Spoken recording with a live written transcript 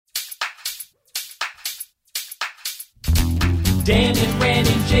Dan and Ran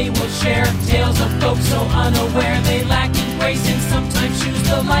and Jay will share tales of folks so unaware they lack in grace and sometimes choose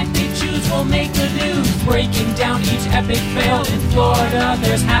the life they choose will make the news. Breaking down each epic fail in Florida,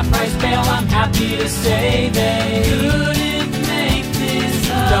 there's half-price bail. I'm happy to say they couldn't make this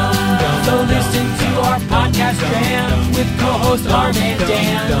up. So listen to our podcast jam with co-host Arm and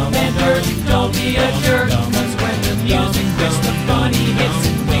Dan. Bender, don't be a jerk, cause when the music hits, the funny hits,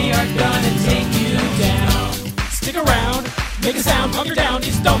 and we are gonna take you down. Stick around, make a sound, hunker down,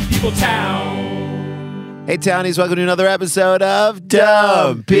 it's Dumb People Town. Hey, Townies, welcome to another episode of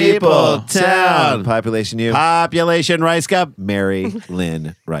Dumb People Town. Population you. Population Rajskub. Mary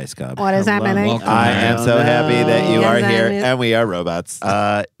Lynn Rajskub. What is happening? Welcome. I am so happy that you are here, Yes, and we are robots.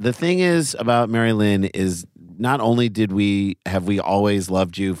 The thing is about Mary Lynn is not only have we always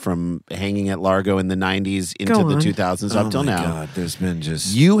loved you from hanging at Largo in the 90s into the 2000s up till now. God, there's been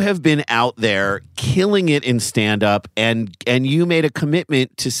just... You have been out there killing it in stand-up, and you made a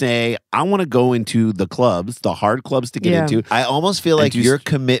commitment to say, I want to go into the clubs, the hard clubs to get into. I almost feel like your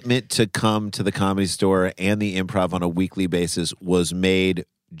commitment to come to the Comedy Store and the Improv on a weekly basis was made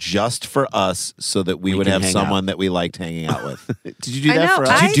just for us so that we would have someone that we liked hanging out with. Did you do that for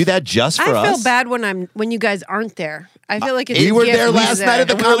us? Did you do that just for us? I feel bad when you guys aren't there. I feel like it's you were there last night at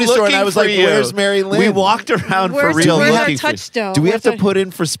the Comedy Store, and I was like, "Where's Mary Lynn?" We walked around for real. Where's our touchstone? Do we have to put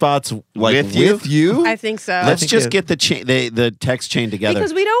in for spots like with you? I think so. Let's just get the text chain together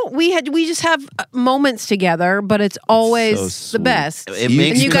because we just have moments together, but it's always the best. It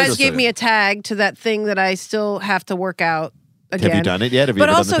makes and you guys gave me a tag to that thing that I still have to work out again. Have you done it yet? But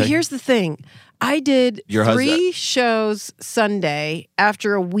also, here's the thing. I did Your 3 shows Sunday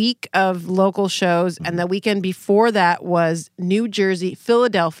after a week of local shows, and the weekend before that was New Jersey,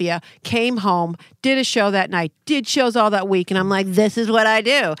 Philadelphia, came home, did a show that night, did shows all that week, and I'm like, this is what I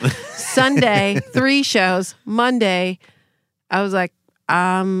do. Sunday, 3 shows. Monday, I was like,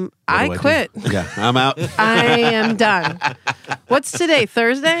 I quit. Yeah, I'm out. I am done. What's today?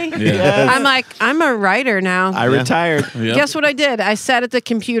 Thursday? Yeah. I'm like, I'm a writer now. I retired. Yep. Guess what I did? I sat at the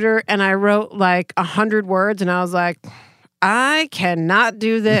computer and I wrote like 100 words, and I was like, I cannot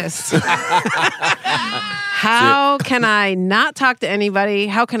do this. How can I not talk to anybody?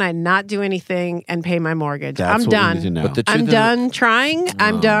 How can I not do anything and pay my mortgage? That's I'm what done. we need to know. But the truth I'm is- done trying.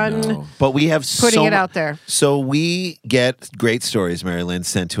 I'm done No. But we have putting it out there. So we get great stories, Mary Lynn,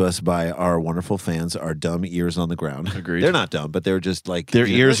 sent to us by our wonderful fans, our dumb ears on the ground. Agreed. They're not dumb, but they're just like Their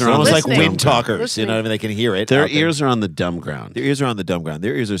ears are almost like listening. wind talkers. Listening. You know what I mean? They can hear it. Their out there. ears are on the dumb ground. Their ears are on the dumb ground.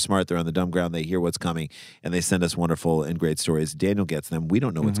 Their ears are smart. They're on the dumb ground. They hear what's coming, and they send us wonderful and great stories. Daniel gets them. We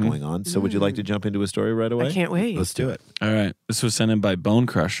don't know what's going on. So would you like to jump into a story right away? I can't wait. Let's do it. All right. This was sent in by Bone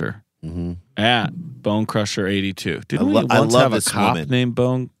Crusher at Bone Crusher 82. Didn't we I once love have a this cop woman. named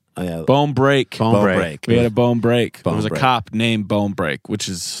Bone Yeah. Bone Break? Bone Break. We had a Bone Break. Bone there was Break. a cop named Bone Break, which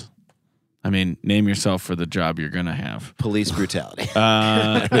is, I mean, name yourself for the job you're gonna have. Police brutality.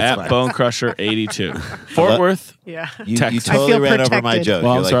 At fine. Bone Crusher 82, Fort Worth. Yeah. You Texas. I totally feel ran over my protected. joke.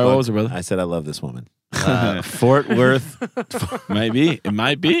 Well, You're I'm like, sorry, what "Look," was it, brother? I said I love this woman. Fort Worth. Might be. It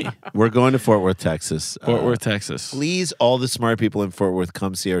might be We're going to Fort Worth, Texas. Fort Worth, Texas. Please, all the smart people in Fort Worth,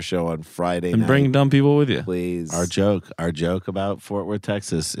 come see our show on Friday And night. bring dumb people with you. Please. Our joke about Fort Worth,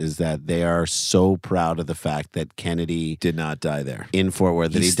 Texas is that they are so proud of the fact that Kennedy did not die there. in Fort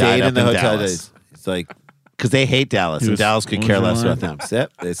Worth, that He he stayed died in the up hotel. Dallas. It's like, Because they hate Dallas, He and was- Dallas could what care was less your about line? them.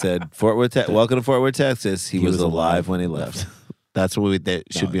 yep. They said, welcome to Fort Worth, Texas. He was alive when he left. That's what they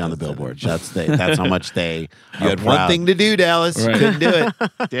should be on the billboard. That's how much they You are had proud. one thing to do, Dallas. Right. Couldn't do it.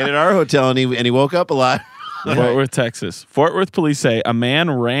 Stayed at our hotel, and he woke up alive. Fort Worth, Texas. Fort Worth police say a man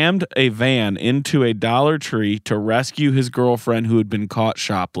rammed a van into a Dollar Tree to rescue his girlfriend who had been caught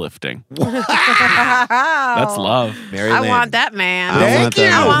shoplifting. That's love. Mary I Lynn. want that man. Thank you.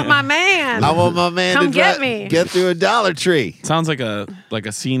 I want my man. I want my man Come to get me. get through a Dollar Tree. Sounds like a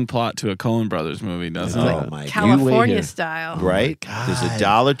scene plot to a Coen Brothers movie, doesn't Oh, it? my God. California style. Right? There's a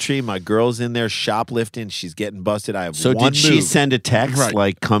Dollar Tree. My girl's in there shoplifting. She's getting busted. I have So one did she move. send a text Right.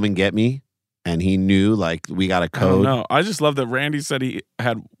 like, come and get me? And he knew, like, we got a I don't code. know. I just love that Randy said it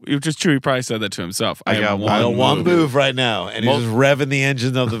was just true. He probably said that to himself. I got one move right now, and he's just revving the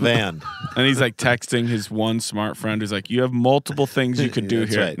engines of the van. And he's like texting his one smart friend who's like, you have multiple things you could do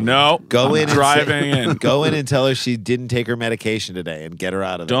That's here. right. No, Go I'm in and driving in. Go in and tell her she didn't take her medication today and get her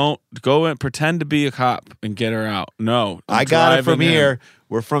out of there. Don't go in, pretend to be a cop and get her out. No, I got it from driving in. here.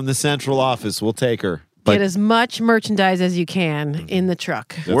 We're from the central office. We'll take her. Get as much merchandise as you can in the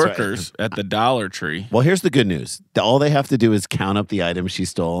truck. Workers at the Dollar Tree. Well, here's the good news. All they have to do is count up the items she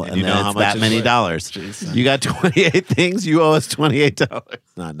stole, and you then know it's how much that it's many worth. dollars. You got 28 things. You owe us $28.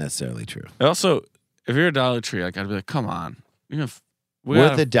 Not necessarily true. Also, if you're a Dollar Tree, I gotta be like, come on. We're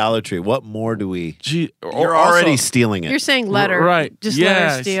at the Dollar Tree. What more do we? You're already stealing it. You're saying letter. Right. Just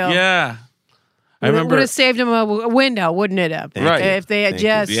letter steal. Yeah. I remember. Would have saved them a window, wouldn't it have? Right. If they had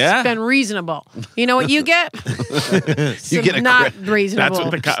just been reasonable. You know what you get? You get not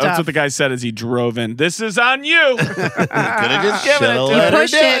reasonable. That's what the guy said as he drove in. This is on you. Could have just given it to You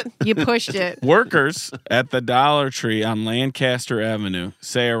pushed it. You pushed it. Workers at the Dollar Tree on Lancaster Avenue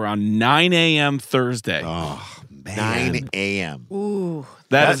say around 9 a.m. Thursday. Oh, man. 9 a.m. Ooh.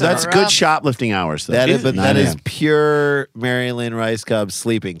 That's good shoplifting hours, though. That is pure Mary Lynn Rajskub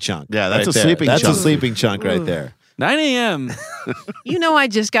sleeping chunk. Yeah, that's right a sleeping That's chunk. a sleeping chunk right there. 9 a.m. You know, I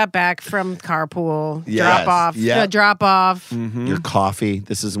just got back from carpool, Yes. drop off, Yeah. drop off. Mm-hmm. Your coffee.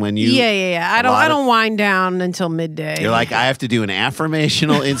 This is when you. Yeah. I don't wind down until midday. You're like, I have to do an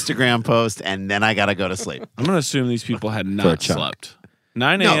affirmational Instagram post, and then I got to go to sleep. I'm going to assume these people had For a not chunk. slept.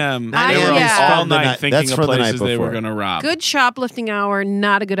 9 No, a.m. 9 They were a.m. up all the night night- thinking that's of for the night places they were before. going to rob. Good shoplifting hour,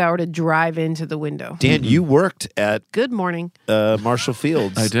 not a good hour to drive into the window. Dan, you worked at Good morning. Marshall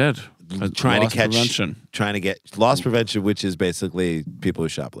Fields. I did. Trying Loss to catch, prevention. Trying to get loss prevention, which is basically people who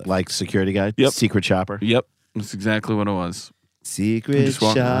shoplift. like security guy, Yep. secret shopper. Yep. That's exactly what it was. Secret just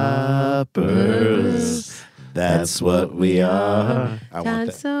walking- shoppers. That's what we are. I want Not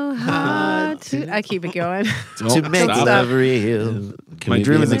that. so hard to. I keep it going. To make Stop. love real. My we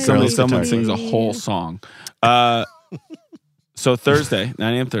dream be is the that somebody girls' sings a guitar? whole song. So Thursday,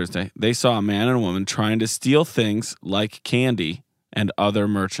 9 a.m. Thursday, they saw a man and a woman trying to steal things like candy and other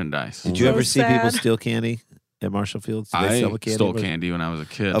merchandise. Did you ever see people sad. steal candy at Marshall Fields? Do they I sell candy? stole candy when I was a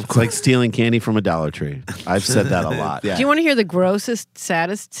kid. It's like stealing candy from a Dollar Tree. I've said that a lot. Yeah. Do you want to hear the grossest,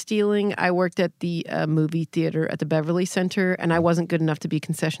 saddest stealing? I worked at the movie theater at the Beverly Center, and I wasn't good enough to be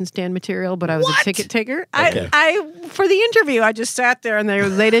concession stand material, but I was a ticket taker. Okay. I for the interview, I just sat there, and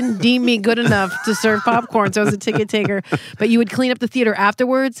they didn't deem me good enough to serve popcorn, so I was a ticket taker. But you would clean up the theater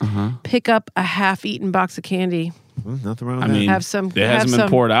afterwards, pick up a half-eaten box of candy. Nothing wrong with I that. mean, Have some- it hasn't have been some.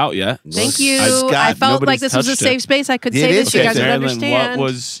 poured out yet. Thank you. Scott, I felt like nobody's this was a touched safe it. space. I could It say is this. You safe. guys would Marilyn, understand. what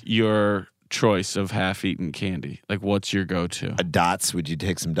was your choice of half-eaten candy? Like, what's your go-to? Dots? Would you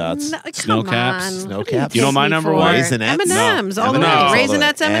take some dots? No, Snow come caps? on. Snow What do caps? You know take my me number for? one? Raisinets? M&Ms No. all the way. M&Ms.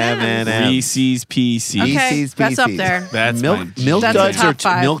 Raisinets, M&Ms. M&Ms. Reese's Pieces. Okay, Reese's that's up Pieces. there. That's milk That's a duds top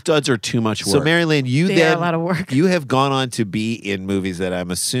five. milk duds are too much work. So, Mary Lynn, you Yeah, then a lot of work. You have gone on to be in movies that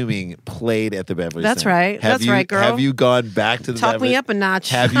I'm assuming played at the Beverly That's Center. right. Have That's you- right, girl. Have you gone back to the Talk Beverly? me up a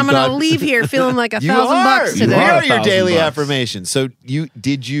notch. Have you I'm going to gone- leave here feeling like $1,000 You are. today. You are are your $1,000 daily bucks. affirmation. So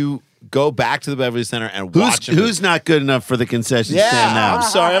did you go back to the Beverly Center and watch a movie? Who's not good enough for the concession stand Yeah, now? I'm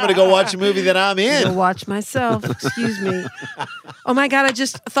sorry. I'm going to go watch a movie that I'm Go in. watch myself. Excuse me. Oh my God, I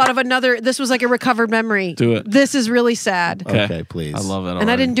just thought of another. This was like a recovered memory. Do it. This is really sad. Okay, please. I love that. And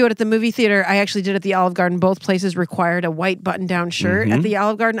I didn't do it at the movie theater. I actually did it at the Olive Garden. Both places required a white button-down shirt. At the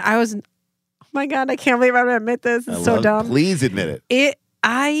Olive Garden, I was, oh my God, I can't believe I'm going to admit this. It's so dumb. Please admit it.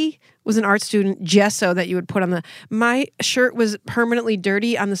 I was an art student, gesso that you would put on my shirt was permanently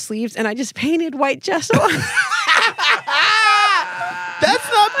dirty on the sleeves, and I just painted white gesso on it.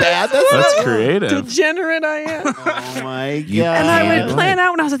 That's not bad. That's That's creative. Degenerate I am. Oh my god! And I would plan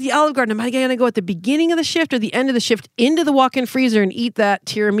out when I was at the Olive Garden, am I going to go at the beginning of the shift or the end of the shift into the walk-in freezer and eat that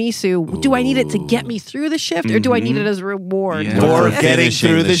tiramisu? Do I need it to get me through the shift, or do I need it as a reward? Yeah. for Yeah. getting Finishing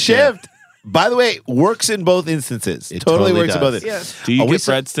through the the shift. shift. By the way, works in both instances. It totally totally works in does. both. Yes. Do you Oh, we get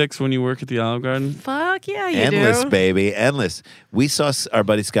saw- breadsticks when you work at the Olive Garden? Fuck yeah, you Endless, do. baby, endless. We saw our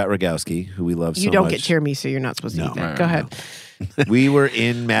buddy Scott Rogowski, who we love so You don't much. get tiramisu. You're not supposed to eat that. Right, Go right, ahead. We were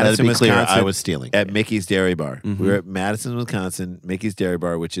in Madison, be clear, Wisconsin. I was stealing. At Mickey's Dairy Bar. We were at Madison, Wisconsin, Mickey's Dairy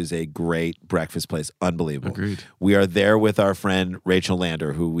Bar, which is a great breakfast place. Unbelievable. Agreed. We are there with our friend Rachel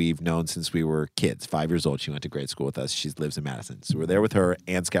Lander, who we've known since we were kids, 5 years old. She went to grade school with us. She lives in Madison. So we're there with her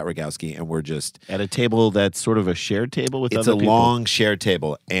and Scott Rogowski, and we're just At a table that's sort of a shared table with it's other a people. long shared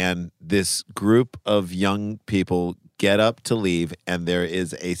table, and this group of young people get up to leave, and there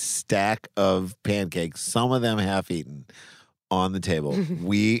is a stack of pancakes, some of them half eaten, on the table.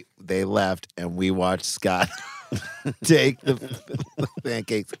 They left, and we watched Scott take the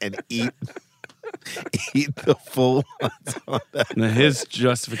pancakes and eat the full ones on that. Now, his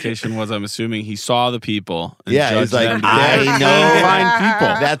justification was, I'm assuming, he saw the people. And Yeah, judged he's like, them to be I know fine people.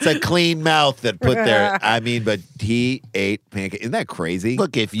 That's a clean mouth that put there. I mean, but he ate pancakes. Isn't that crazy?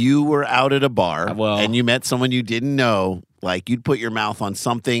 Look, if you were out at a bar Well- and you met someone you didn't know, like you'd put your mouth on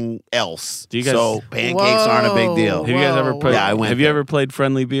something else. Do you guys- so pancakes aren't a big deal. Whoa. Have you guys ever played? Yeah, I went Have you there. ever played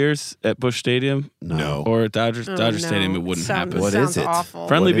friendly beers at Busch Stadium No. or at Dodger Oh, Stadium? no. It wouldn't Sounds- happen. What sounds is it? Awful.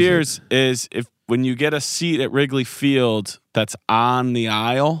 Friendly What is beers is if when you get a seat at Wrigley Field that's on the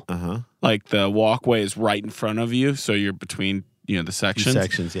aisle, like the walkway is right in front of you, so you're between the sections.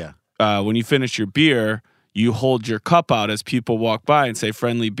 Sections, yeah. When you finish your beer, you hold your cup out as people walk by and say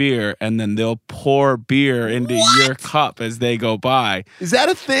friendly beer, and then they'll pour beer into your cup as they go by. Is that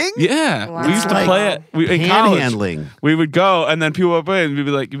a thing? Yeah. Wow. We used to play it in college. Panhandling. We would go, and then people would play, and you'd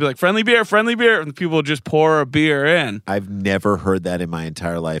be like, friendly beer, and people would just pour a beer in. I've never heard that in my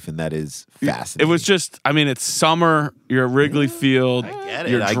entire life, and that is fascinating. It was just, it's summer, you're at Wrigley Field, get it,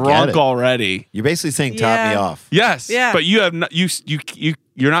 you're I get drunk it. already. You're basically saying top me off. Yes, Yeah. but you have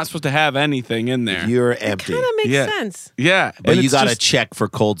you're not supposed to have anything in there. You're empty. Kind of makes Yeah. sense. Yeah, But and you it's got to just- check for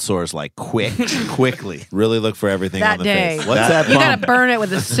cold sores like quickly. Really look for everything That on the day. face. What's that You got bump? to burn it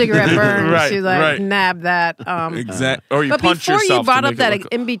with a cigarette burn Right, to right. nab that. or you But punch before yourself. you brought to up make that it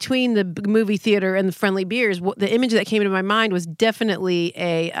look- in between the movie theater and the friendly beers, the image that came into my mind was definitely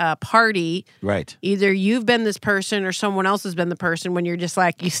a party. Right. Either you've been this person or someone else has been the person when you're just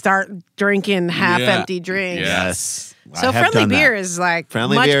like, you start drinking half-empty drinks. Yes. So I have friendly done that. beer is like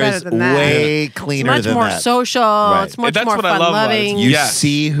Friendly much beer better is than that. way It's cleaner much than more that. social. Right. It's much That's more what I love about it. fun-loving. You Yes.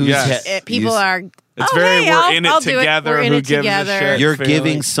 see who's Yes. People are. It's oh, very hey, we're in it I'll do together. We're in Who it gives together. a shit? You're feeling.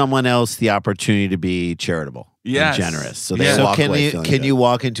 giving someone else the opportunity to be charitable Yes. and generous. So they Yeah. So walk away feeling can good. you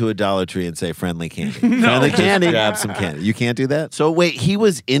walk into a Dollar Tree and say friendly candy? Friendly candy. Grab some candy. You can't do that? So wait, he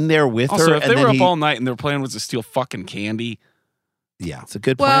was in there with her, Also, if and they then were he, up all night and their plan was to steal fucking candy, yeah. It's a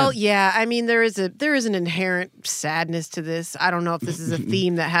good Well, plan. yeah. I mean, there is an inherent sadness to this. I don't know if this is a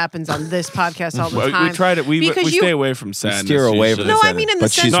theme that happens on this podcast all the we time. tried it. We Because stay away from sadness. steer away from usually. No, this I mean in the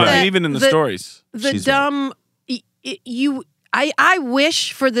But she's sense No, I that mean, even in the the stories. the She's dumb I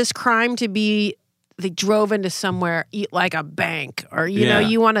wish for this crime to be they drove into somewhere like a bank or you know Yeah.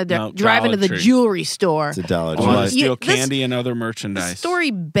 you want to No, drive into the Dollar Tree. jewelry store. It's a Dollar I Tree. want Well, to steal this- candy and other The merchandise. story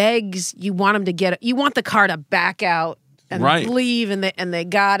begs you want them to get it. You want the car to back out and Right. leave, and they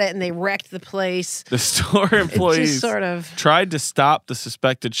got it and they wrecked the place. The store It's employees just sort of tried to stop the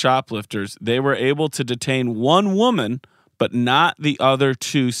suspected shoplifters. They were able to detain one woman, but not the other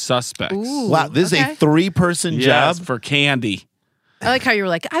two suspects. ooh, Wow, this okay. is a 3-person Yes, job. for candy. I like how you were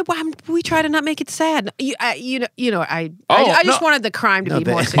like, we try to not make it sad. I Oh, just no. wanted the crime to be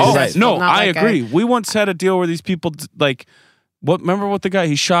more Oh, successful. right. No, not I like agree. We once had a deal where these people remember what the guy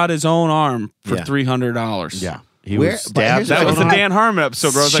he shot his own arm for Yeah. $300. yeah, he Where- was but here's stabbed. what That was the I- Dan Harmon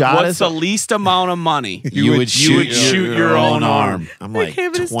episode where I was like, Shot what's his- the least amount of money You would shoot your own arm? I'm like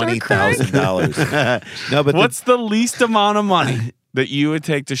came in and started $20,000. No, but What's the least amount of money that you would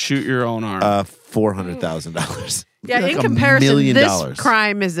take to shoot your own arm? $400,000. Yeah, Like in $1 comparison, million. this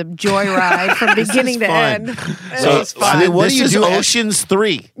crime is a joyride from beginning to fun. end. So, It's I fun. mean, what this do you is do at- Ocean's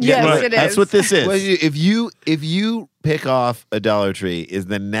 3. Yes, right. it is. That's what this is. Well, if you pick off a Dollar Tree, is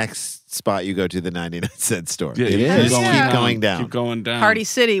the next spot you go to the 99-cent store? Yeah, It you is. keep Keep Yeah. going down. Keep going down. Party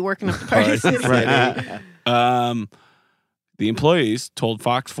City, working up the Party City. The employees told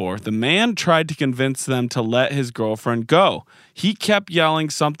Fox 4 the man tried to convince them to let his girlfriend go. He kept yelling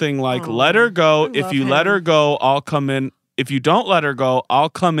something like, let her go. I If love you let him. her go, I'll come in. If you don't let her go, I'll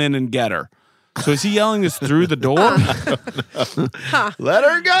come in and get her. So is he yelling this through the door? Let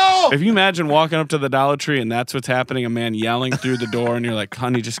her go. If you imagine walking up to the Dollar Tree and that's what's happening, a man yelling through the door, and you're like,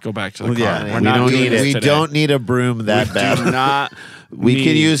 honey, just go back to the car. Yeah, We're we not don't doing need this it. We today. don't need a broom that We bad. do not. We need-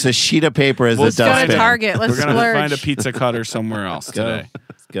 can use a sheet of paper as We'll a go to Go to dustbin. Target. Let's We're gonna splurge. find a pizza cutter somewhere else Go. today.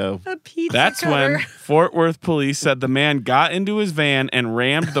 Let's go. A pizza That's cutter. when Fort Worth police said the man got into his van and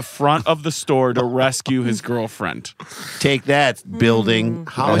rammed the front of the store to rescue his girlfriend. Take that, building.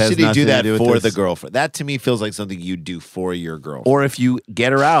 How That has should he do nothing to that with for this. the girlfriend? That to me feels like something you do for your girlfriend. Or if you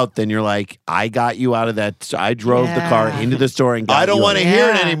get her out, then you're like, I got you out of that. I drove the car Yeah. into the store and got I don't you want to out. hear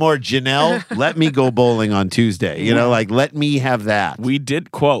it Yeah. anymore, Janelle. Let me go bowling on Tuesday. You know, like, let me have that. We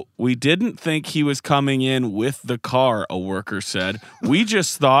didn't think he was coming in with the car, a worker said. We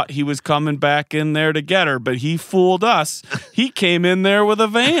just thought he was coming back in there to get her, but he fooled us. He came in there with a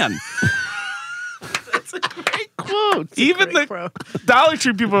van. Quote. Even the Dollar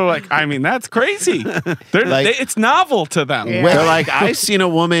Tree people are like, I mean, that's crazy. It's novel to them. Yeah. They're like, I've seen a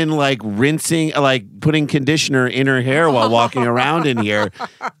woman like rinsing, like putting conditioner in her hair while walking around in here,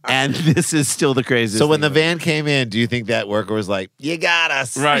 and this is still the craziest. So when the thing. van came in, do you think that worker was like, "You got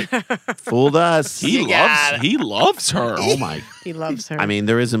us"? Right. Fooled us, He loves her. Oh my! He loves her. I mean,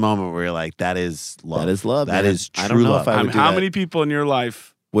 there is a moment where you're like, that is love. That is love. That man. is true I don't know love. if I would do How that. many people in your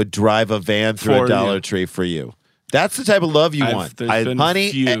life? Would drive a van through For a Dollar you. Tree for you? That's the type of love you I've- want. there's been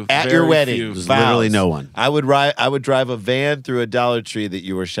Honey, few, at very your wedding, few. There's vows. literally no one. I would drive a van through a Dollar Tree that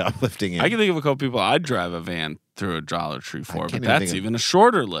you were shoplifting in. I can think of a couple people I'd drive a van through a Dollar Tree for, but can't that's think of- even a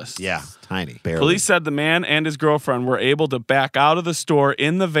shorter list. Yeah, tiny. Barely. Police said the man and his girlfriend were able to back out of the store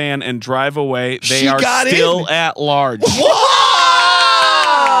in the van and drive away. They She are got still in? at large.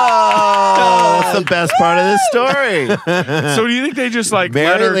 Oh, that's the best part of this story. So do you think they just like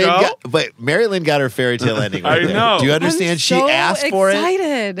let Mary her Lynn go? but Mary Lynn got her fairy tale ending. Right I there. know. Do you I'm understand? She so asked for it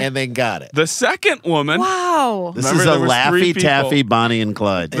excited. and then got it. The second woman, Wow. This Remember, is a there was three Laffy Taffy, people. Bonnie and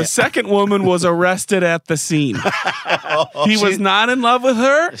Clyde. the second woman was arrested at the scene. He was not in love with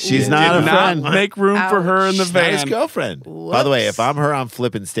her. She's Did not a not friend. make room for her in the She's not his van. girlfriend. By the way, if I'm her, I'm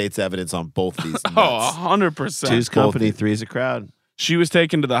flipping state's evidence on both these. Oh, nuts. 100%. Two's company, three's a crowd. She was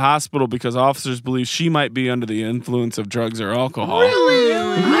taken to the hospital because officers believe she might be under the influence of drugs or alcohol.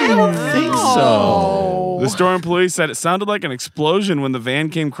 I don't think so. The Storm police said it sounded like an explosion when the van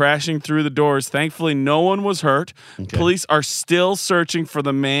came crashing through the doors. Thankfully, no one was hurt. Police are still searching for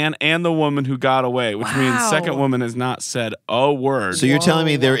the man and the woman who got away, which means Wow. second woman has not said a word. So you're telling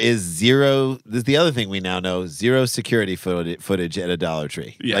me there is zero? This is the other thing we now know: zero security footage at a Dollar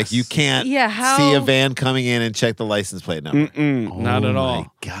Tree. Yes. Like you can't how- see a van coming in and check the license plate number. Not at all.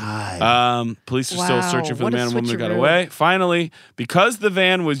 Oh God. Police are still Wow, searching for what the a man and woman who got switcheroo. away. Finally, because the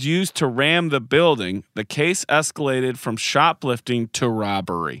van was used to ram the building, the case escalated from shoplifting to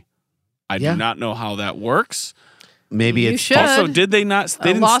robbery. I Yeah. do not know how that works. Maybe You it's should. Also, did they not?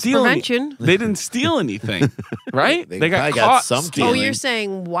 They didn't loss steal prevention. They didn't steal anything, right? They got probably got caught some stealing. Oh, you're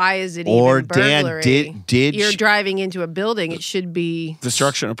saying why is it Or even Dan, burglary? did You're sh- driving into a building. It should be.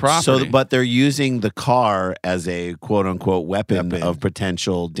 destruction of property. So, but they're using the car as a quote unquote weapon of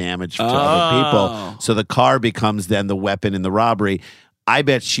potential damage to other people. So the car becomes then the weapon in the robbery. I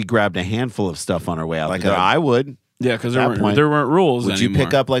bet she grabbed a handful of stuff on her way out. Like there. I would. yeah, because that point, there weren't rules. Would you anymore.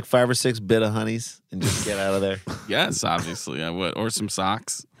 pick up like 5 or 6 bit of honeys and just get out of there? Yes, obviously I would, or some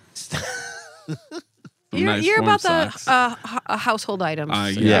socks. Some You're, nice you're warm about socks. the household items.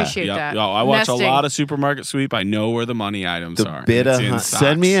 yeah. Appreciate that. Yeah, I watch Nesting. a lot of supermarket sweep. I know where the money items The are. bit It's of in hun- socks.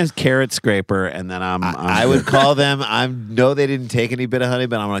 Send me a carrot scraper, and then I would call them. I know they didn't take any bit of honey,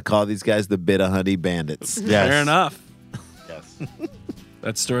 but I'm going to call these guys the bit of honey bandits. Yes. Fair enough.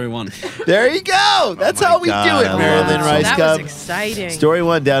 That's story one. There you go. That's my how we God, do I it, Mary love Lynn it. That was Rajskub. exciting. Story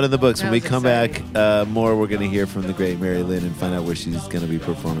 1 down in the books. That When we was come exciting. back, more we're going to hear from the great Mary Lynn and find out where she's going to be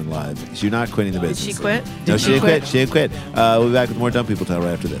performing live. She's not quitting the Did business. she quit? No, Did she didn't quit. She didn't quit. We'll be back with more Dumb People Town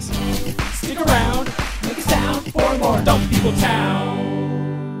right after this. Stick around, make a sound for more Dumb People Town.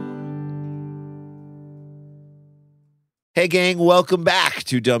 Hey, gang, welcome back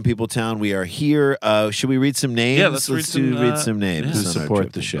to Dumb People Town. We are here. Should we read some names? Yeah, let's read some, read some names. yeah. Who on our support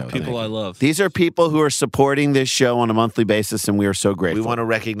trip. the show. People I love. These are people who are supporting this show on a monthly basis, and we are so We grateful. want to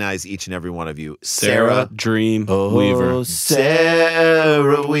recognize each and every one of you. Sarah Dream Oh, Weaver.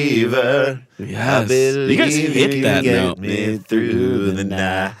 Sarah Weaver. Yes. I You guys believe hit you that get note. me through the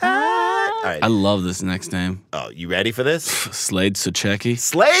night. All right. I love this next name. Oh, you ready for this? Slade Suchecki.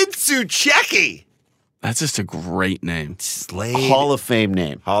 Slade Suchecki. That's just a great name. Slade. Hall of Fame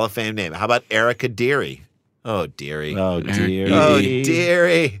name. Hall of Fame name. How about Erica Deary? Oh, Deary. Oh, dear. Oh,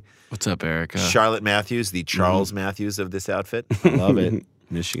 Deary. What's up, Erica? Charlotte Matthews, the Charles Matthews of this outfit. Love it.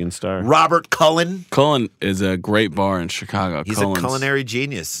 Michigan Star. Robert Cullen. Cullen is a great bar in Chicago. He's Cullen's. a culinary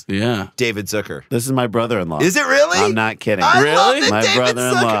genius. Yeah. David Zucker. This is my brother-in-law. Is it really? I'm not kidding. I love Really? it, My David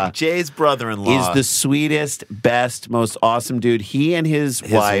brother-in-law. Zucker. Jay's brother-in-law. Is the sweetest, best, most awesome dude. He and his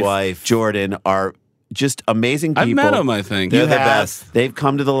wife, Jordan, are just amazing people. I've met him, I think. They're You the have. best. They've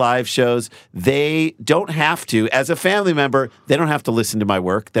come to the live shows. They don't have to, as a family member, they don't have to listen to my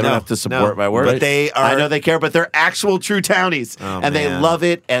work. They don't No, have to support no. my work. But they are- I know they care, but they're actual true townies. Oh, and they man. love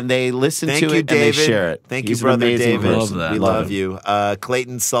it and they listen Thank to you, it David. and they share it. Thank He's you, an brother amazing David. Love person. that. We Love love him. you.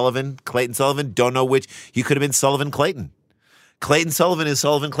 Clayton Sullivan. Clayton Sullivan. Don't know which. You could have been Sullivan Clayton. Clayton Sullivan is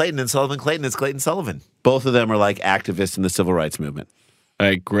Sullivan Clayton, and Sullivan Clayton is Clayton Sullivan. Both of them are like activists in the civil rights movement.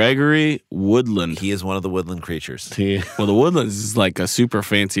 Gregory Woodland. He is one of the woodland creatures. Well, the Woodlands is like a super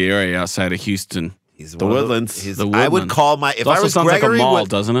fancy area outside of Houston. He's The one of Woodlands. he's- The I would Woodlands. call my if It I also was sounds like a Gregory mall, Wood-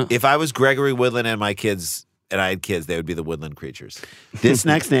 doesn't it? If I was Gregory Woodland and my kids and I had kids, they would be the woodland creatures. This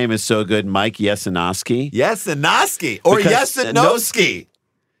next name is so good, Mike Yesinowski. Yesinowski or Because- Yesinowski.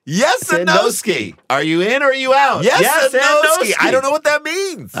 Yesinowski. Are you in or are you out? Yesinowski. I don't know what that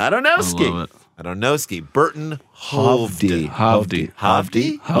means. I don't know. I love it. I don't know ski. Burton Hovde. Hovde.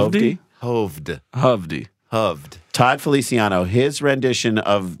 Hovde. Hovde. Hovde. Hovde. Hovde. Todd Feliciano, his rendition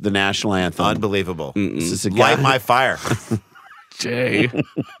of the national anthem. Unbelievable. This is a Light guy. my fire. Jay.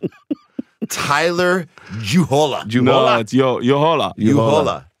 Tyler Uhola. No, it's Yohola.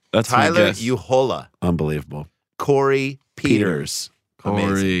 Uhola. That's my Tyler guess. Uhola. Unbelievable. Corey Peters. Corey.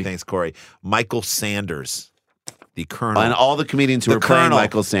 Amazing. Thanks, Corey. Michael Sanders. The Colonel. And all the comedians who The are playing Colonel.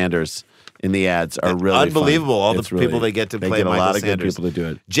 Michael Sanders in the ads are really unbelievable. fun. All the It's really- people they get to play get a Michael lot of Sanders. good people to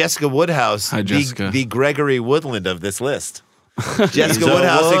do it. Jessica Woodhouse, Hi, Jessica. the Gregory Woodland of this list. Jessica a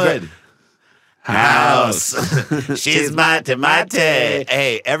Woodhouse. wood. House. She's mate.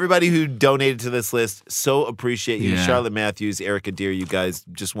 Hey, everybody who donated to this list, so appreciate you. Yeah. Charlotte Matthews, Erica Deer, you guys,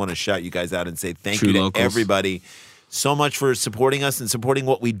 just want to shout you guys out and say thank True you to locals. everybody so much for supporting us and supporting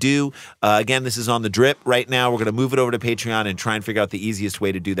what we do. Again, this is on the drip right now. We're going to move it over to Patreon and try and figure out the easiest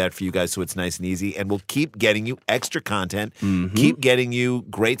way to do that for you guys so it's nice and easy. And we'll keep getting you extra content, keep getting you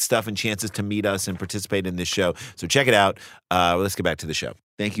great stuff and chances to meet us and participate in this show. So check it out. Let's get back to the show.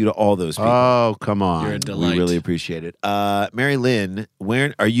 Thank you to all those people. Oh, come on. You're a delight. We really appreciate it. Mary Lynn,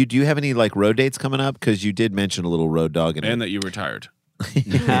 where are you? Do you have any like road dates coming up? Because you did mention a little road dog in And it. that you retired.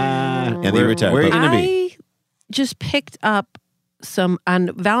 And you retired. Where are you going to be? I just picked up some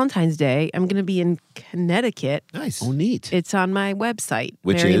on Valentine's Day. I'm going to be in Connecticut. Nice. Oh, neat. It's on my website.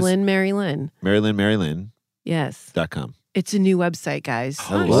 Which Mary is? Lynn, Mary Lynn. MaryLynn.com. Yes. .com. It's a new website, guys.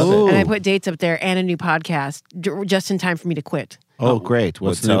 I love And I it. put dates up there and a new podcast just in time for me to quit. Oh, great.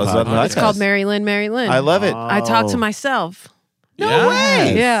 What's the Tell new us about podcast? It's called Mary Lynn, Mary Lynn. I love it. I talk to myself. No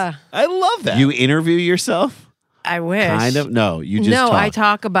way. Yeah. I love that. You interview yourself? I wish. Kind of? No, you just no,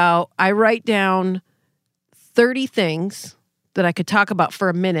 talk. I write down 30 things that I could talk about for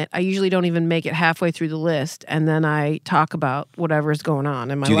a minute. I usually don't even make it halfway through the list. And then I talk about whatever's going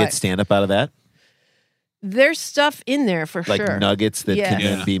on in my Do you life. get stand up out of that? There's stuff in there for Like sure. nuggets that can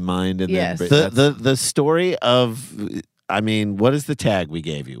Yes. then be mined and Yes. then The story of, I mean, what is the tag we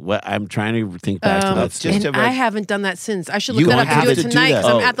gave you? What I'm trying to think back to that. That's just and about- I haven't done that since. I should You look that up have and do it to do tonight because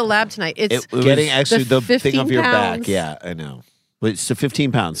that. I'm at the lab tonight. It's getting actually the thing 15 off your back. pounds. Yeah, I know. Wait, so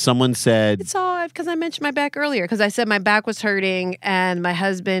 15 pounds. Someone said, It's all because I mentioned my back earlier because I said my back was hurting and my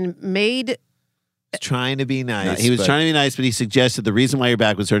husband made. Trying to be nice. he was but trying to be nice, but he suggested the reason why your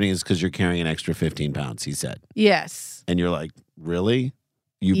back was hurting is because you're carrying an extra 15 pounds, he said. Yes. And you're like, really?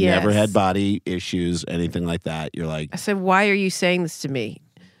 You've Yes. never had body issues, anything like that. You're like, I said, "Why are you saying this to me?"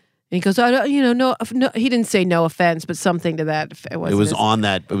 And he goes, "I don't, no." He didn't say no offense, but something to that. it was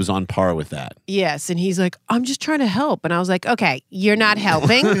on par with that. Yes, and he's like, "I'm just trying to help," and I was like, "Okay, you're not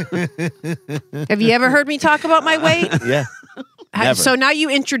helping." Have you ever heard me talk about my weight? yeah. Never. So now you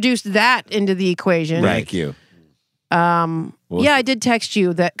introduced that into the equation. Thank you. Yeah, I did text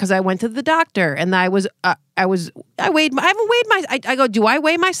you that because I went to the doctor and I weighed. I haven't weighed my. I go. Do I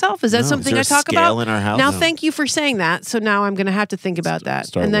weigh myself? Is that No. something Is I there a talk scale about? in our house? Now, No. thank you for saying that. So now I'm going to have to think about that.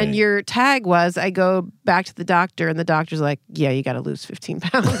 start And then weighing. your tag was I go back to the doctor and the doctor's like, "Yeah, you got to lose 15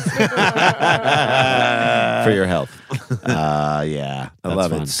 pounds." For your health. Yeah. I that's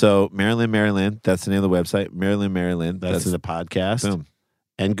love fun. it. So Maryland, that's the name of the website. Maryland. That's the podcast. Boom.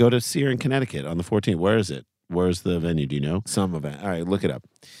 And go to see her in Connecticut on the 14th. Where is it? Where's the venue? Do you know? Some event. All right, look it up.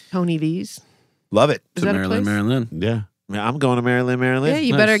 Tony V's. Love it. Is that a place? Maryland. Yeah. I'm going to Maryland. Yeah,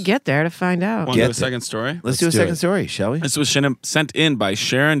 you Nice. better get there to find out. Want to do Get a it. second story? Let's do a do second it. story, shall we? This was sent in by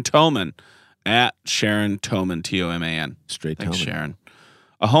Sharon Toman at Sharon Toman, Toman. Straight Thanks, Toman. Sharon.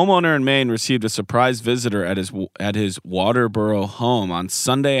 A homeowner in Maine received a surprise visitor at his Waterboro home on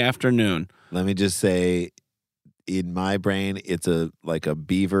Sunday afternoon. Let me just say, in my brain, it's like a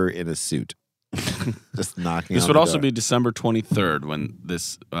beaver in a suit. Just knocking This on would the also door. be December 23rd when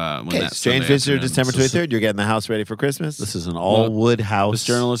this when Okay, that strange Sunday visitor, afternoon. December So 23rd. You're getting the house ready for Christmas. This is an all wood house. This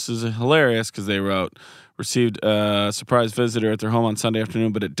journalist is hilarious because they wrote, received a surprise visitor at their home on Sunday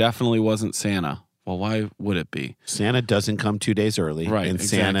afternoon, but it definitely wasn't Santa. Well, why would it be? Santa doesn't come 2 days early. Right, And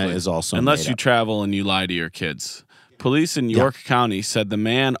Santa exactly. is also Unless made you up. travel and you lie to your kids. Police in York County said the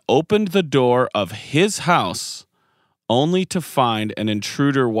man opened the door of his house only to find an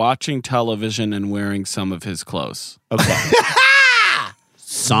intruder watching television and wearing some of his clothes. Okay.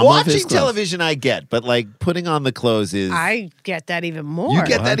 Some of Watching his clothes. television, I get, but like putting on the clothes is. I get that even more. You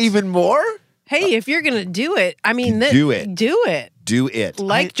get that even more? Hey, if you're gonna do it, I mean, Do it. Do it. Do it.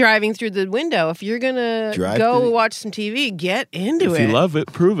 Like driving through the window. If you're gonna Drive go through the- watch some TV, get into If it. you love it,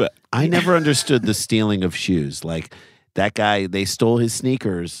 prove it. I never understood the stealing of shoes. Like that guy, they stole his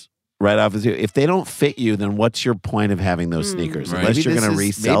sneakers right off his. If they don't fit you, then what's your point of having those sneakers? Right. Unless Maybe you're this going to is-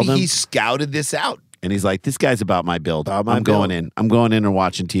 resell maybe them. he scouted this out. And he's like, this guy's about my build. About my I'm going build. in. I'm going in and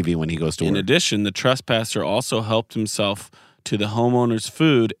watching TV when he goes to In work. addition, the trespasser also helped himself to the homeowner's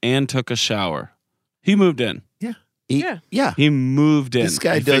food and took a shower. He moved in. Yeah. He moved in. This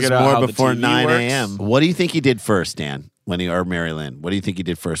guy He does figured out more how the before TV 9 works. a.m. What do you think he did first, Dan? Or Mary Lynn? What do you think he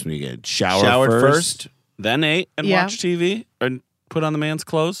did first when he get Showered first? Then ate and Yeah. watched TV and put on the man's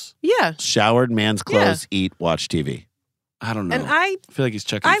clothes. Yeah. Showered, man's clothes, eat, watch TV. I don't know. And I feel like he's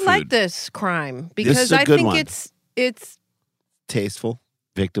checking I food. like this crime This is because a I good think one. it's It's tasteful,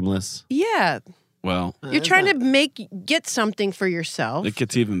 victimless. Yeah. Well, You're trying to get something for yourself. it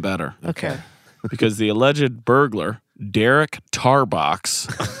gets even better. Okay. Because the alleged burglar, Derek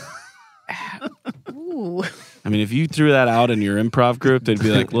Tarbox. Ooh. I mean, if you threw that out in your improv group, they'd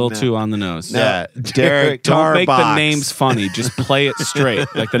be like, a little too on the nose. Yeah, Derek Don't make the Tarbox. names funny. Just play it straight.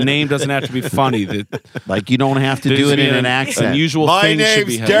 Like, the name doesn't have to be funny. Like, you don't have to do it in an accent. Unusual My things should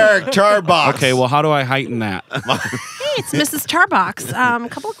be name's had. Derek Tarbox. Okay, well, how do I heighten that? Hey, it's Mrs. Tarbox. A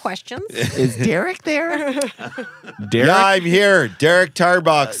couple of questions. Is Derek there? Derek? Yeah, I'm here. Derek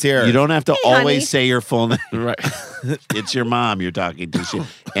Tarbox here. You don't have to always honey. say your full name. Right. It's your mom you're talking to.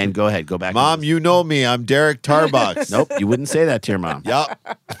 And go ahead, go back. Mom, you know me. I'm Derek Tarbox. Nope, you wouldn't say that to your mom. Yup.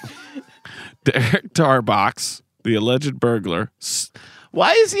 Derek Tarbox, the alleged burglar.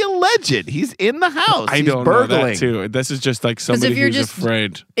 Why is he alleged? He's in the house. I He's don't burgling. know that, too. This is just like somebody if you're who's just-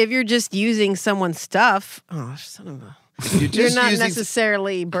 afraid. If you're just using someone's stuff, oh, son of a. You're not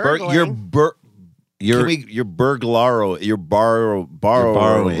necessarily burgling. You're burglaro. You're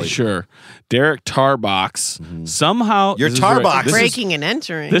borrowing. Sure. Derek Tarbox. Somehow. You're this is where- Tarbox. this is- Breaking and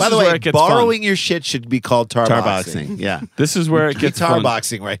entering. This By the is where way, it gets borrowing your shit should be called tarboxing. Tarboxing. Yeah. This is where it Be gets fun.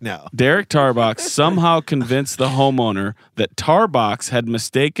 tarboxing right now. Derek Tarbox somehow convinced the homeowner that Tarbox had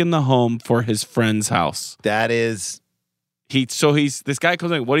mistaken the home for his friend's house. That is This guy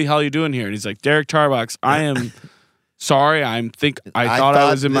comes in, what the hell are you doing here? And he's like, Derek Tarbox, I am sorry. I thought I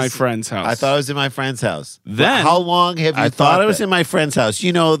was in my friend's house. I thought I was in my friend's house. Then- how long have you I thought I was that? in my friend's house.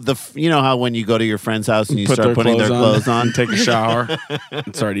 You know how when you go to your friend's house and you Put start their putting their clothes on. take a shower,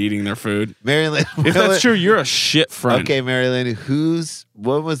 and start eating their food. Mary Lynn. If that's true, you're a shit friend. Okay, Mary Lynn,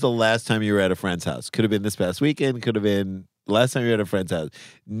 when was the last time you were at a friend's house? Could have been this past weekend, could have been last time you were at a friend's house.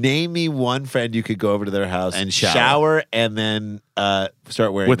 Name me one friend you could go over to their house And shower. and then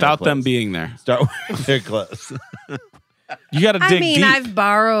start wearing Without their them clothes. being there. Start wearing their clothes. You got to dig deep. I've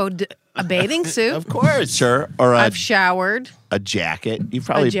borrowed a bathing suit. Of course. Sure. Or I've showered. a jacket. You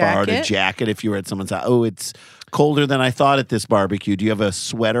probably A borrowed a jacket. jacket if you were at someone's house. Oh, it's colder than I thought at this barbecue. Do you have a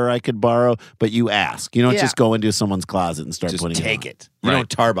sweater I could borrow? But you ask. You don't Yeah. just go into someone's closet and start Just putting take it. it. You Right. don't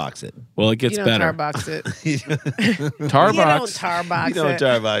tarbox it. Well, it gets You don't better. Tarbox it. Tarbox You don't Tarbox You don't it.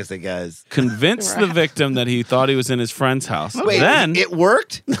 tarbox it, guys. convinced the victim that he thought he was in his friend's house. Wait, then it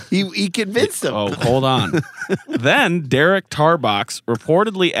worked? He convinced him. Oh, hold on. Then Derek Tarbox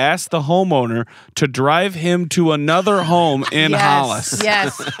reportedly asked the homeowner to drive him to another home in Hollis.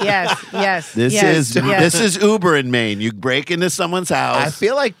 Yes. This is Uber in Maine. You break into someone's house. I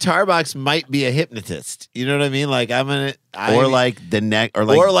feel like Tarbox might be a hypnotist. You know what I mean? Like or like David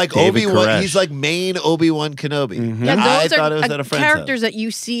Obi-Wan. Koresh. He's like main Obi-Wan Kenobi. Yeah, I those thought are it was at a friend's characters that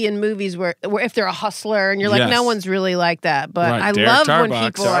you see in movies where if they're a hustler and you're like, Yes. no one's really like that. But Right, I Derek love when Tarbox.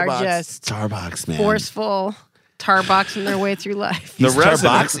 people are Tarbox. just Starbucks, man. forceful, tarboxing their way through life. The He's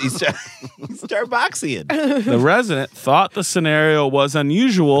resident, Tarbox. He's Tarboxian. the resident thought the scenario was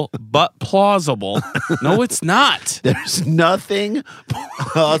unusual but plausible. No, it's not. There's nothing.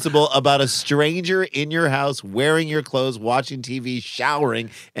 Plausible about a stranger in your house wearing your clothes, watching TV, showering,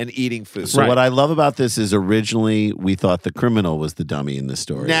 and eating food. So Right. what I love about this is originally we thought the criminal was the dummy in this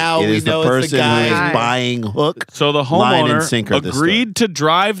story. Now it we is know the it's the person guy. who is buying hook. So the line and homeowner sinker this agreed to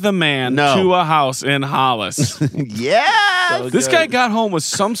drive the man No. to a house in Hollis. Yeah. This guy got home with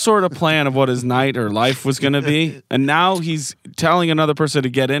some sort of plan of what his night or life was going to be, and now he's telling another person to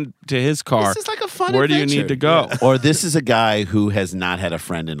get into his car. This is like a fun Where do you adventure. need to go? Or this is a guy who has not had a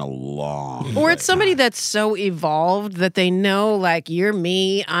friend in a long. Or it's somebody that's so evolved that they know, like, you're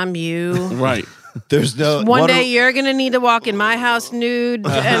me, I'm you. Right. There's no One day you're going to need to walk in my house nude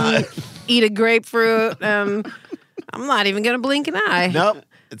and eat a grapefruit. I'm not even going to blink an eye. Nope.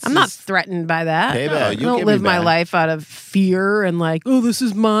 It's I'm not just threatened by that. payback. I You don't give me live my back. life out of fear and like, oh, this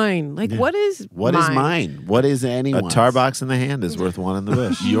is mine. Like, what is What is mine? What is a anyone's? tarbox in the hand is worth one in the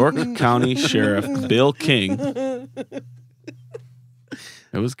bush. York County Sheriff Bill King.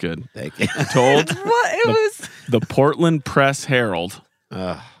 It was good. Thank you. Told What? It was. the Portland Press Herald.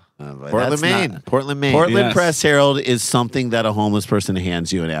 Portland, Maine. Portland, Maine. Portland Yes. Press Herald is something that a homeless person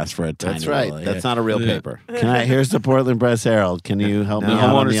hands you and asks for a tiny. That's right. little- That's not a real Yeah. paper. Can I? Here's the Portland Press Herald. Can you help me No,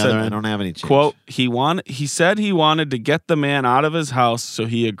 out on homeowner the said other I end? don't have any change. Quote, he said he wanted to get the man out of his house, so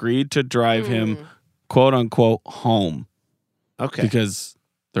he agreed to drive him, quote unquote, home. Okay. Because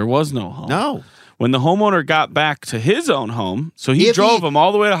there was no home. No. When the homeowner got back to his own home, so he If drove he- him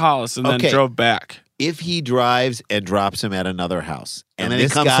all the way to Hollis and then Okay. drove back. if he drives and drops him at another house, and then he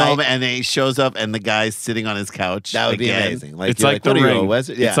comes home and then he shows up and the guy's sitting on his couch. That would be again. amazing. It's like the ring.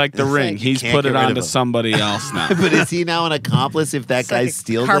 Yeah. It's like the ring. He's put it on to somebody else now. But is he now an accomplice if that guy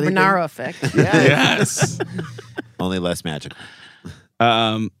steals anything? Carbonaro effect. Yeah. Yes. Only less magical.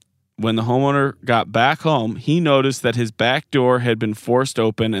 When the homeowner got back home, he noticed that his back door had been forced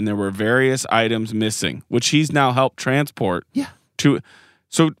open and there were various items missing, which he's now helped transport. Yeah. Or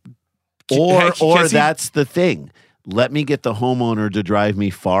that's the thing. Let me get the homeowner to drive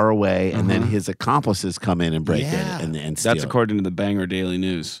me far away, and then his accomplices come in and break in and steal. That's according to the Bangor Daily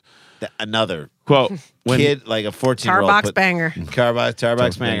News. Another quote: kid, like a 14-year-old. Tarbox banger.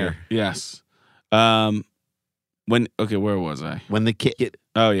 Tarbox banger. Yes. Where was I? When the kid.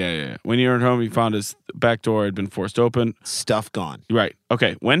 Oh, yeah. When he returned home, he found his back door had been forced open. Stuff gone. Right.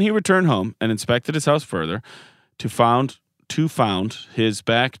 Okay. When he returned home and inspected his house further, found his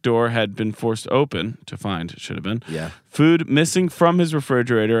back door had been forced open. Should have been. Yeah. Food missing from his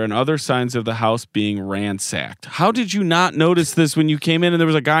refrigerator and other signs of the house being ransacked. How did you not notice this when you came in and there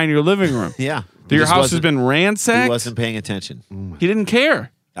was a guy in your living room? Yeah. Your house has been ransacked? He wasn't paying attention. He didn't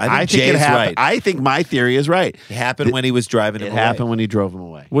care. I think Jay's right. I think my theory is right. It happened when he was driving him away. It happened when he drove him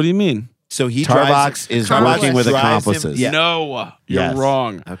away. What do you mean? So he Tarbox is working with accomplices. No, you're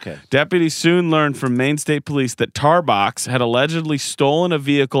wrong. Okay. Deputies soon learned from Maine State Police that Tarbox had allegedly stolen a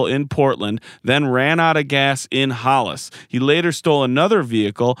vehicle in Portland, then ran out of gas in Hollis. He later stole another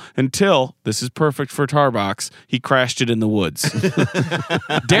vehicle until, this is perfect for Tarbox, he crashed it in the woods.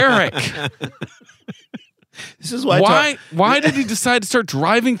 Derek. This is why. Why did he decide to start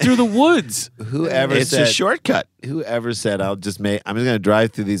driving through the woods? It's a shortcut. Whoever said I'm just going to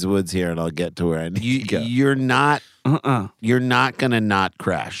drive through these woods here and I'll get to where I need to go. You're not. You're not going to not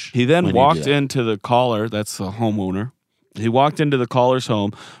crash. He then walked into the caller. That's the homeowner. He walked into the caller's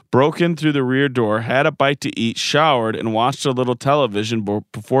home, broke in through the rear door, had a bite to eat, showered, and watched a little television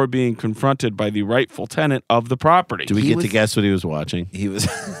before being confronted by the rightful tenant of the property. Do we get to guess what he was watching? He was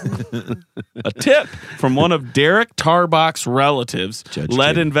a tip from one of Derek Tarbox's relatives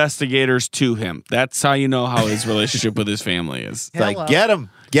led investigators to him. That's how you know how his relationship with his family is. Like, get him.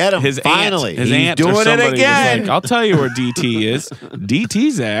 His finally. His He's aunt doing it again. Like, I'll tell you where DT is.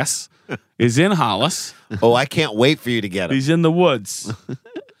 DT's ass is in Hollis. Oh, I can't wait for you to get him. He's in the woods.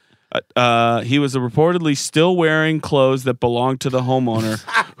 He was reportedly still wearing clothes that belonged to the homeowner.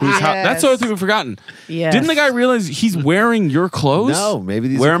 That's the other thing we've forgotten. Yes. Didn't the guy realize he's wearing your clothes? No, maybe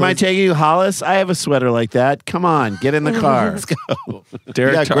these Where are am I taking you, Hollis? I have a sweater like that. Come on, get in the car. Let's go.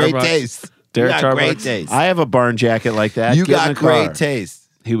 Derek you got great taste. Derek you got great Tarbox. taste. I have a barn jacket like that. You Get in got the car. great taste.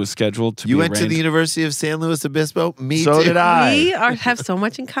 He was scheduled to You be went to the arraigned. University of San Luis Obispo? Me So too. did I. We have so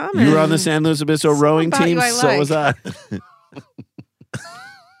much in common. You were on the San Luis Obispo rowing about team. you I So like. was I.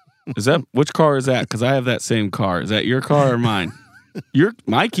 Which car is that? Because I have that same car. Is that your car or mine?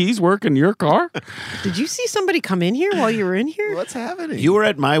 My keys work in your car? Did you see somebody come in here while you were in here? What's happening? You were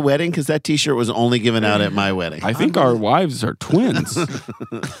at my wedding because that T-shirt was only given out at my wedding. I think our wives are twins.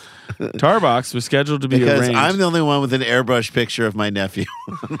 Tarbox was scheduled to be Because arraigned. I'm the only one with an airbrush picture of my nephew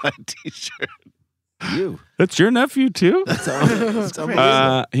on my T-shirt. You. That's your nephew too? That's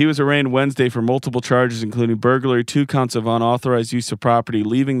unbelievable. He was arraigned Wednesday for multiple charges, including burglary, 2 counts of unauthorized use of property,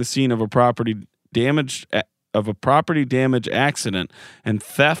 leaving the scene of a property damage accident, and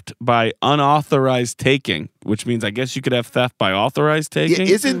theft by unauthorized taking, which means I guess you could have theft by authorized taking.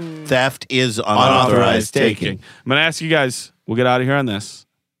 Isn't theft is unauthorized taking? I'm going to ask you guys, we'll get out of here on this.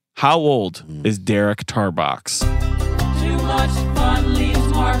 How old is Derek Tarbox? Too much fun leaves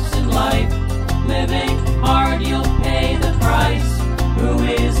marks in life. Living hard, you'll pay the price. Who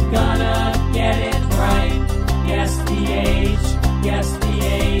is gonna get it right? Guess the age. Guess the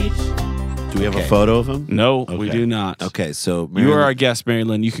age. Do we have a photo of him? No, we do not. Okay, so You are our guest, Mary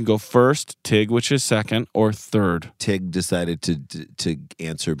Lynn. You can go first, Tig, which is second, or third. Tig decided to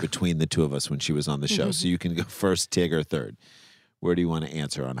answer between the two of us when she was on the show. So you can go first, Tig, or third. Where do you want to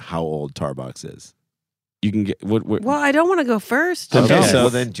answer on how old Tarbox is? You can get what? Well, I don't want to go first. Okay, No. so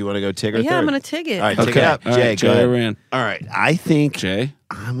then do you want to go Tig or third? Yeah, I'm going to tig it. All right, Tig Okay. it up. All Jay, right, go ahead. Ran. All right. I think Jay?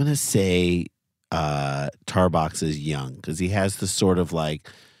 I'm going to say Tarbox is young because he has the sort of like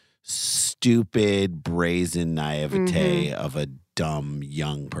stupid, brazen naivete of a dumb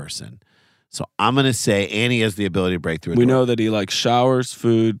young person. So I'm going to say, and he has the ability to break through a We door. know that he likes showers,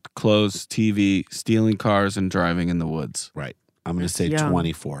 food, clothes, TV, stealing cars, and driving in the woods. Right. I'm going to say young.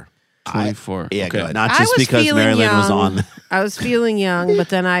 24. 24. Yeah, go ahead. Not I just was because feeling Mary Lynn was young. on. I was feeling young, but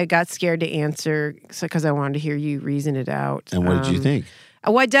then I got scared to answer because I wanted to hear you reason it out. And what did you think?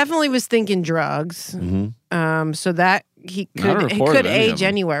 Well, I definitely was thinking drugs. Mm-hmm. So that he Not a could report of any of age them.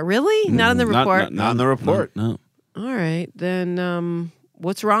 anywhere. Really? Not in the report. Not in the report. No. All right, then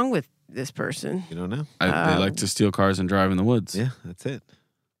what's wrong with this person? You don't know? They like to steal cars and drive in the woods. Yeah, that's it.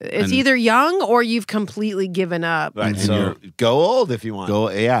 It's And- either young or you've completely given up. Right. And So go old if you want.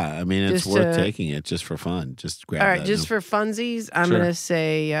 Go, yeah. I mean, it's Just worth to- taking it just for fun. Just grab All right, that. just for funsies, I'm Sure. gonna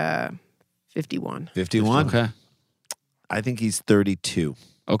say 51. 51. Okay. I think he's 32.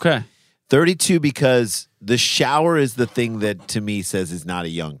 Okay. 32 because the shower is the thing that to me says is not a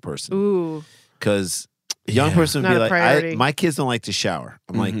young person. Ooh, Because a young Yeah. person would Not be a like, priority. my kids don't like to shower.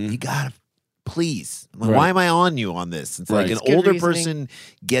 I'm like, Mhm. you gotta, please. I'm like, Right. why am I on you on this? It's like Right. an It's good older reasoning. person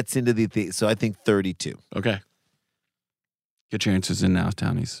gets into the thing. So I think 32. Okay. Get your answers in now,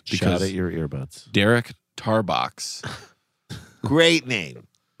 Townies. Shout at your earbuds. Derek Tarbox, Great name.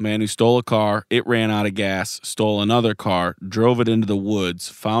 man who stole a car, it ran out of gas, stole another car, drove it into the woods,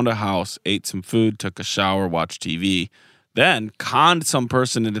 found a house, ate some food, took a shower, watched TV, then conned some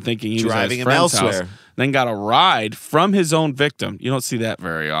person into thinking he Driving was him at his friend's elsewhere. house, then got a ride from his own victim. You don't see that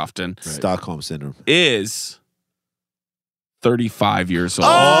very often. Stockholm Syndrome. Is 35 years old.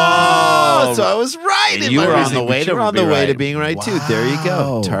 Oh, so I was right. And in you my were on reasoning, the way but to you were on be the way to right. being right too. There you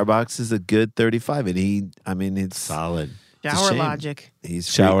go. Wow. Tarbox is a good 35, and it's Solid. a shower shame. logic.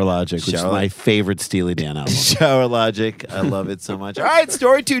 He's Shower Logic, which is Shower my Logic. favorite Steely Dan album. Shower Logic. I love it so much. All right,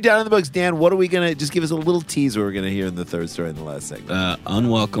 story 2 down in the books. Dan, what are we gonna just give us a little tease what we're gonna hear in the third story in the last segment?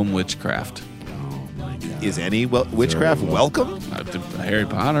 Unwelcome Witchcraft. Is any witchcraft welcome? Harry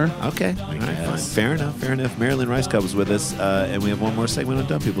Potter. Okay, all right, fine. Fair enough. Fair enough. Mary Lynn Rajskub was with us, and we have one more segment on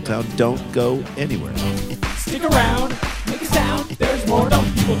Dumb People Town. Don't go anywhere. Stick around, make a sound. There's more Dumb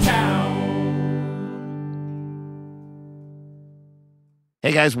People Town.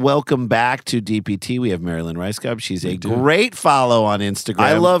 Hey guys, welcome back to DPT. We have Mary Lynn Rajskub. She's a great follow on Instagram.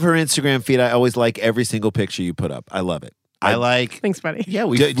 I love her Instagram feed. I always like every single picture you put up. I love it. I like. Thanks, buddy. Yeah,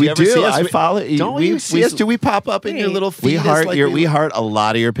 we Do we you ever do. see us? I follow. Don't we see us? Do we pop up in your Hey. little feed? We as heart like we heart a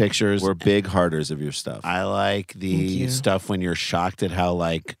lot of your pictures. We're big hearters of your stuff. I like the stuff when you're shocked at how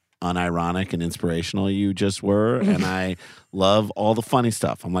like unironic and inspirational you just were, and I love all the funny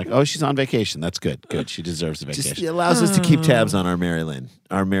stuff. I'm like, oh, she's on vacation. That's good. Good. She deserves a vacation. Just allows us to keep tabs on our Mary Lynn.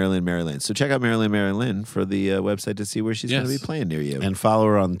 Mary Lynn. So check out Mary Lynn for the website to see where she's going to be playing near you. And follow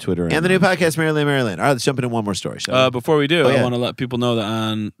her on Twitter. And the new podcast, Mary Lynn. All right, let's jump into one more story. Shall we? Before we do, Oh, yeah. I want to let people know that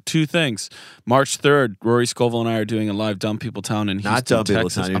on 2 things. March 3rd, Rory Scovel and I are doing a live Dumb People Town in Houston, Not Dumb People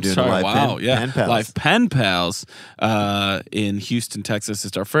Texas. Town, you're I'm doing a sorry, live Pen Pals. Live Pen Pals in Houston, Texas.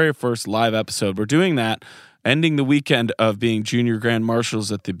 It's our very first live episode. We're doing that, ending the weekend of being junior grand marshals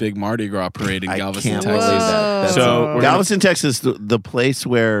at the big Mardi Gras parade in I Galveston, can't Texas. believe that. That's So we're gonna- Galveston, Texas, the place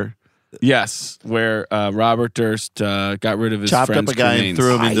where Yes, where Robert Durst got rid of his chopped up friend's a guy remains. and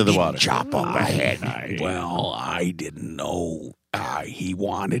threw him into the water. Chop up a head. Well, I didn't know he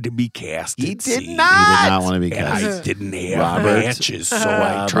wanted to be casted. He did see? He did not want to be And cast. I didn't have Robert. matches, so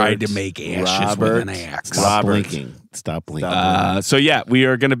I tried to make ashes with an axe. Stop blinking. Stop blinking. So yeah, we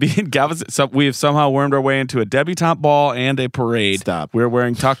are going to be in Galveston. So we have somehow wormed our way into a debutante ball and a parade. Stop. We're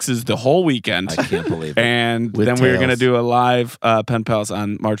wearing tuxes the whole weekend. I can't believe it. And With then we're going to tails. do a live Pen Pals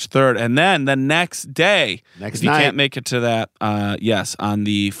on March 3rd. And then the next day, Next if you night. can't make it to that, yes, on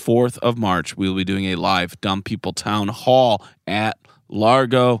the 4th of March, we'll be doing a live Dumb People Town Hall at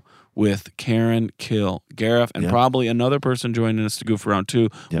Largo with Karen Kill Gareth and probably another person joining us to goof around too.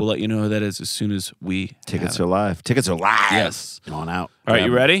 We'll let you know who that is as soon as we Tickets have are live. Tickets are live. Yes. Come on out. All right,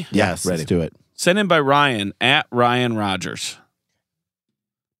 you ready? Yes, ready. let's do it. Sent in by Ryan at Ryan Rogers.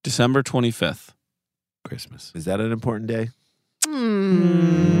 December 25th. Christmas. Is that an important day?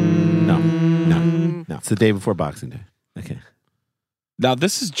 No. It's the day before Boxing Day. Okay. Now,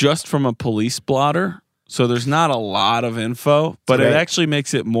 this is just from a police blotter, so there's not a lot of info, but Great. it actually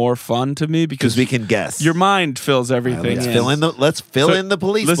makes it more fun to me Because because we can guess. your mind fills everything Let's in. fill in So the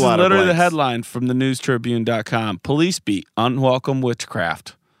police This is blotter literally the blanks. headline from the newstribune.com. Police beat, unwelcome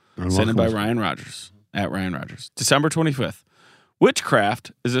witchcraft. Sent in by Ryan Rogers, at Ryan Rogers. December 25th.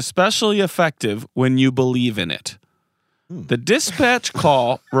 Witchcraft is especially effective when you believe in it. The dispatch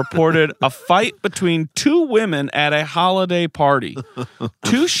call reported a fight between 2 women at a holiday party.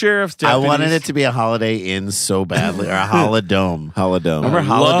 2 sheriff's I deputies. wanted it to be a Holiday Inn so badly, or a Holodome. Holodome. Remember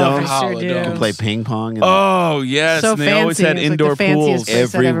Love Holodome? Sure do. You can play ping pong. And Oh, yes. So and they always fancy. had It was like indoor the fanciest pools. place I'd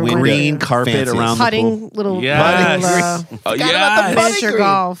every ever went green to. carpet Fanciest. around the Putting, pool. little, Yes. little Oh, Forgot about the yes. putting miniature green.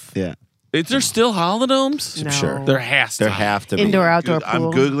 golf. Yeah. Is there still holodomes? No. Sure. There has to. There have to be. Indoor, outdoor I'm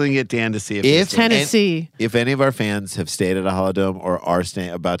pool. Googling it, Dan, to see if If it's Tennessee. If any of our fans have stayed at a holodome or are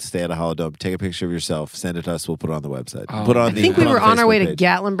about to stay at a holodome, take a picture of yourself, send it to us. We'll put it on the website. Put it on I think we put it were the on our way Facebook to page.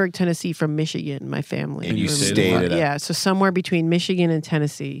 Gatlinburg, Tennessee from Michigan, my family. And you We were- stayed at it. Yeah, so somewhere between Michigan and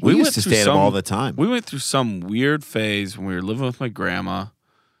Tennessee. We went used to through stay at them all the time. We went through some weird phase when we were living with my grandma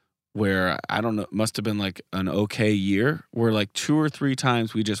where, I don't know, it must have been like an okay year where like 2 or 3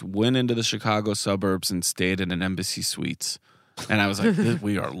 times we just went into the Chicago suburbs and stayed in an Embassy Suites. And I was like,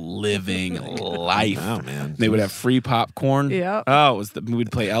 we are living life. Wow, man. They would have free popcorn. Yep. Oh,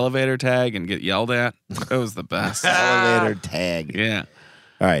 we'd play elevator tag and get yelled at. It was the best. Elevator tag. Yeah.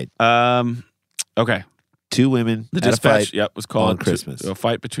 All right. Okay. 2 women. The at a dispatch, fight was called on Christmas. a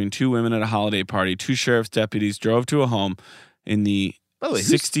fight between 2 women at a holiday party. 2 sheriff's deputies drove to a home in the By the way,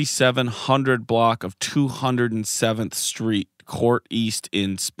 6700 block of 207th Street, Court East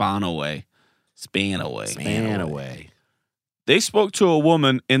in Spanaway. Spanaway. They spoke to a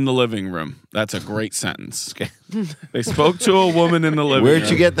woman in the living room. That's a great sentence. They spoke to a woman in the living room. Where'd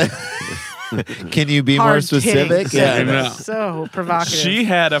you get that? Can you be more Hard-hitting specific? I know. sentence. So provocative. She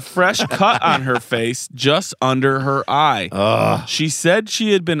had a fresh cut on her face just under her eye. She said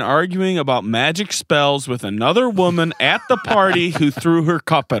she had been arguing about magic spells with another woman at the party who threw her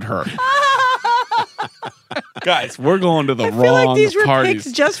cup at her. Guys, we're going to the I feel like wrong these were parties.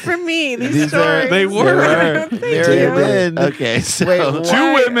 picked just for me. These stories. They were. Thank There you. you been. Okay, so Wait,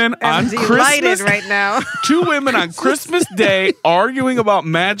 Two women I'm on delighted Christmas. right now. 2 women on Christmas Day arguing about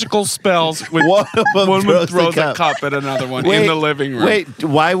magical spells. With One of them one throws throws the a cup. cup at another one in the living room. Wait,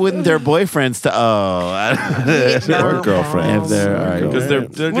 why wouldn't their boyfriends? Or girlfriend. If they're all right, because they're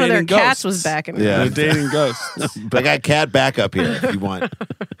One of dating their ghosts. cats was back in Yeah. They're dating ghosts. I got cat backup here if you want.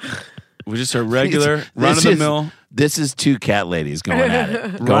 We just a regular run of the mill. This is 2 cat ladies going at it, Run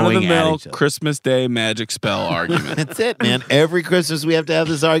of the going at mill each other. Christmas Day magic spell argument. That's it, man. Every Christmas we have to have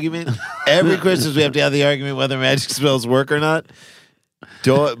this argument. Every Christmas we have to have the argument whether magic spells work or not.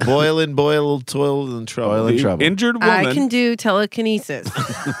 Boil and toil and trouble. The injured woman. I can do telekinesis.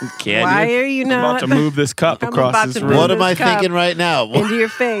 Can Why you? are you I'm about not to move this cup I'm across about this to room. move What am I this cup thinking right now? into your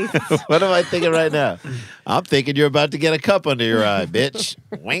face? What am I thinking right now? I'm thinking you're about to get a cup under your eye, bitch.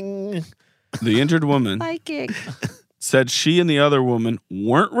 Wing. The injured woman Psychic. said she and the other woman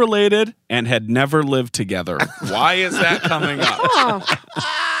weren't related and had never lived together. Why is that coming up?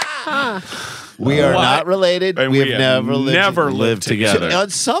 We are What? not related. And we we have have never lived together. So on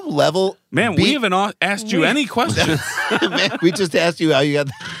some level, Man, we haven't asked you any questions. man, we just asked you how you got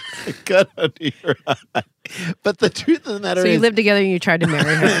the cut under your eye. But the truth of the matter So you is, lived together and you tried to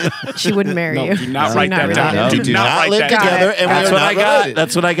marry her. She wouldn't marry No, you. do not So write you're that not down. related. No, Do not write live that together, down. and That's we are what I not got. related.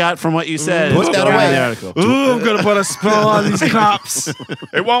 That's what I got from what you said. Put that Read away. the article. Ooh, I'm gonna put a spell on these cops.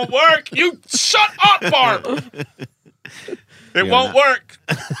 It won't work. You shut up, Barb. It won't work.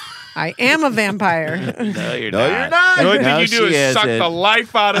 I am a vampire. No, you're No, not. you're not. The only No, thing you do she is suck isn't. the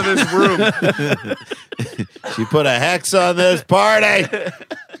life out of this room. She put a hex on this party.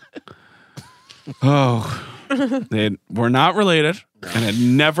 Oh, they were not related and had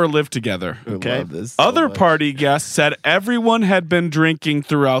never lived together. Okay. Love this so Other much. party guests said everyone had been drinking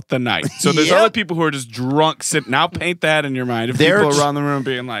throughout the night. So there's Yep. other people who are just drunk. Now paint that in your mind. If They're people around the room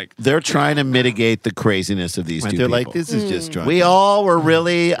being like, They're trying to mitigate the craziness of these 2 They're people. like, this is just drunk. We all were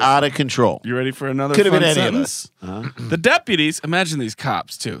really out of control. "You ready for another?" Could have fun been any of sentence? us. The deputies, imagine these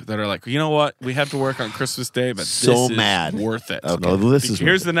cops too, that are like, you know what? We have to work on Christmas Day, but So this mad. is worth it. Okay. No, this is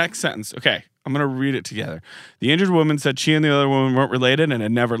Here's the next sentence. Okay, I'm going to read it together. The injured woman said she and the other woman weren't related and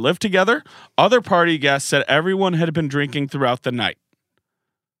had never lived together. Other party guests said everyone had been drinking throughout the night.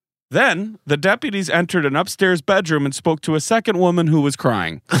 Then the deputies entered an upstairs bedroom and spoke to a second woman who was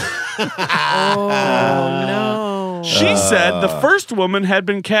crying. Oh, no. She said the first woman had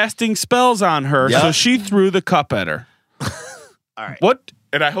been casting spells on her, Yeah. so she threw the cup at her. All right. What?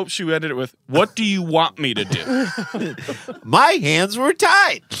 And I hope she ended it with, "What do you want me to do?" My hands were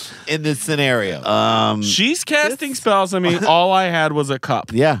tied in this scenario. She's casting spells. I mean, all I had was a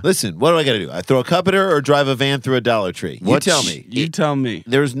cup. Yeah. Listen, what do I got to do? I throw a cup at her or drive a van through a Dollar Tree? You What tell sh- me. You tell me.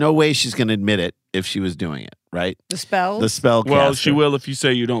 There's no way she's going to admit it if she was doing it, right? The spell. The spell Well, caster. she will if you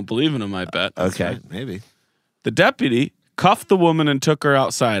say you don't believe in him, I bet. Okay. Maybe. The deputy cuffed the woman and took her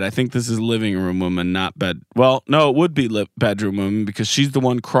outside. I think this is living room woman, not bed. Well, no, it would be bedroom woman because she's the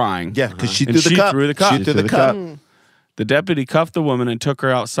one crying. Yeah, because she And threw the she cup. threw the cup. She threw the cup. The deputy cuffed the woman and took her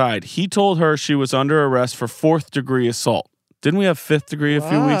outside. He told her she was under arrest for 4th-degree assault. Didn't we have 5th degree a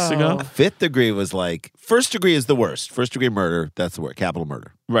few weeks ago? Whoa. 5th degree was like, 1st degree is the worst. 1st degree murder, that's the word, capital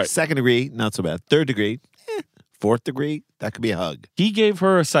murder. Right. 2nd degree, not so bad. 3rd degree,